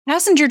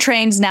Passenger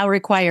trains now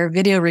require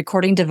video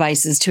recording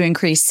devices to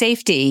increase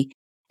safety.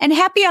 And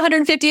happy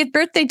 150th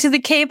birthday to the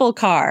cable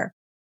car.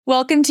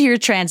 Welcome to your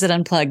Transit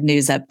Unplugged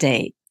news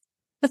update.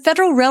 The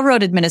Federal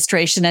Railroad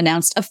Administration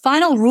announced a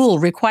final rule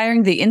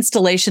requiring the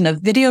installation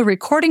of video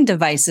recording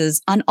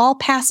devices on all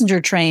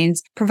passenger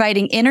trains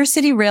providing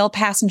intercity rail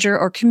passenger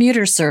or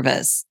commuter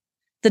service.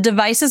 The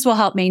devices will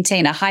help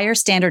maintain a higher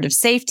standard of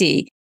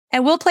safety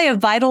and will play a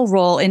vital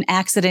role in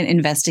accident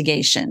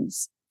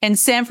investigations. And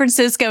San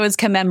Francisco is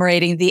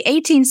commemorating the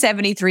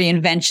 1873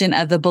 invention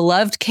of the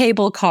beloved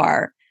cable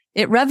car.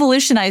 It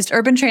revolutionized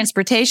urban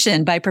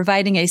transportation by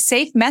providing a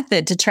safe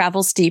method to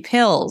travel steep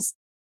hills.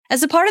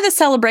 As a part of the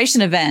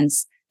celebration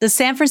events, the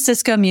San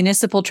Francisco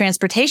Municipal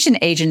Transportation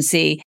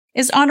Agency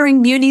is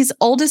honoring Muni's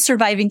oldest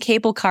surviving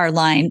cable car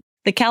line,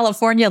 the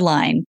California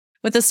line,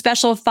 with a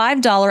special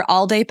 $5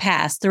 all-day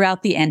pass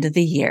throughout the end of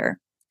the year.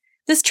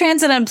 This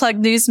Transit Unplugged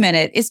News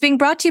Minute is being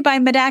brought to you by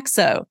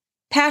Modaxo,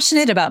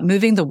 passionate about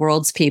moving the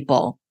world's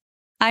people.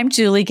 I'm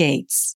Julie Gates.